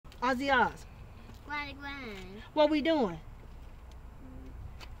Ozzy Oz. What we doing?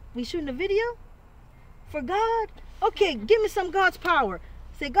 We shooting a video? For God? Okay, give me some God's power.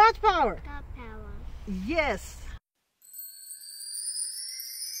 Say God's power. God power. Yes.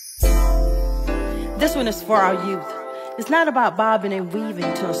 This one is for our youth. It's not about bobbing and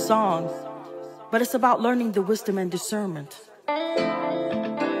weaving to a song, but it's about learning the wisdom and discernment.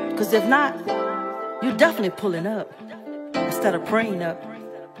 Because if not, you're definitely pulling up instead of praying up.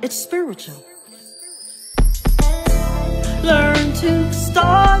 It's spiritual. Learn to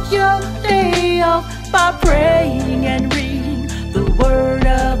start your day off by praying and reading the word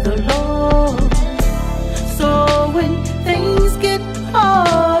of the Lord. So when things get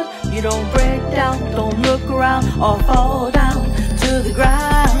hard, you don't break down, don't look around or fall down to the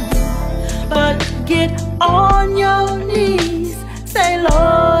ground, but get on your knees. Say,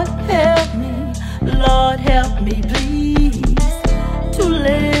 Lord, help me, please, to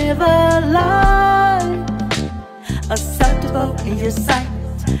live a life acceptable in your sight.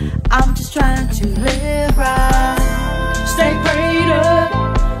 I'm just trying to live right. Stay prayed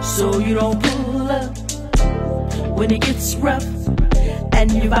up so you don't pull up when it gets rough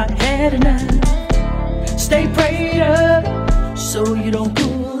and you've about had enough. Stay prayed up so you don't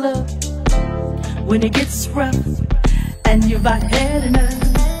pull up when it gets rough and you've about had enough.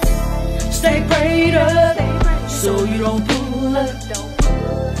 Stay prayed up so you don't pull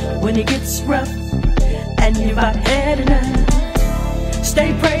up when it gets rough and you've about had enough.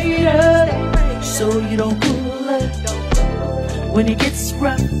 Stay prayed up so you don't pull up when it gets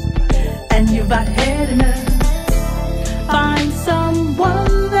rough and you've about had enough. Find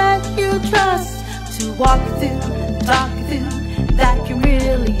someone that you trust to walk through, talk through, that can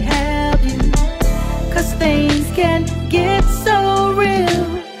really help you. Cause things can get so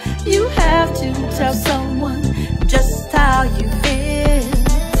real, you have to tell someone just how you feel.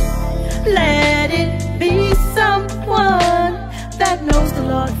 Let it be someone that knows the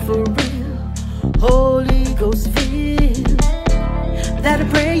Lord for real, Holy Ghost filled, that'll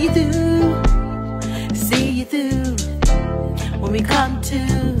pray you through, see you through when we come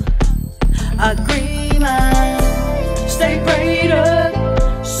to agreement. Stay prayed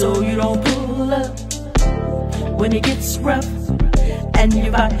up so you don't pull up when it gets rough and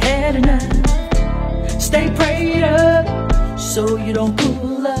you've about had enough. Stay prayed up so you don't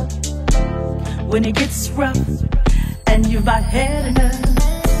pull up when it gets rough and you've about had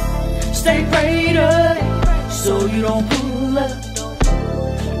enough. Stay prayed up so you don't pull up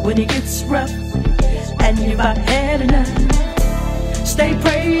when it gets rough and you've about had enough. Stay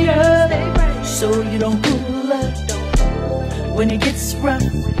prayed up so you don't pull up when it gets rough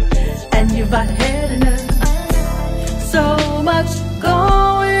and you've about had enough. So much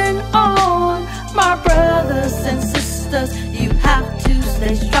going on, my brothers and sisters, you have to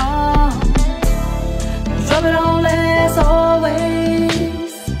stay strong. Trouble don't last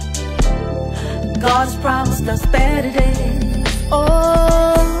always. God's promised us better days.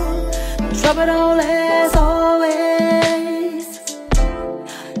 Oh, trouble don't last always.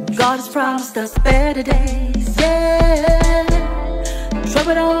 God has promised us better days. Yeah,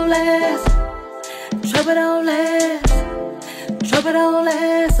 trouble don't last. Trouble don't last. Trouble don't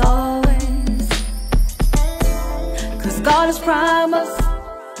last always. Cause God has promised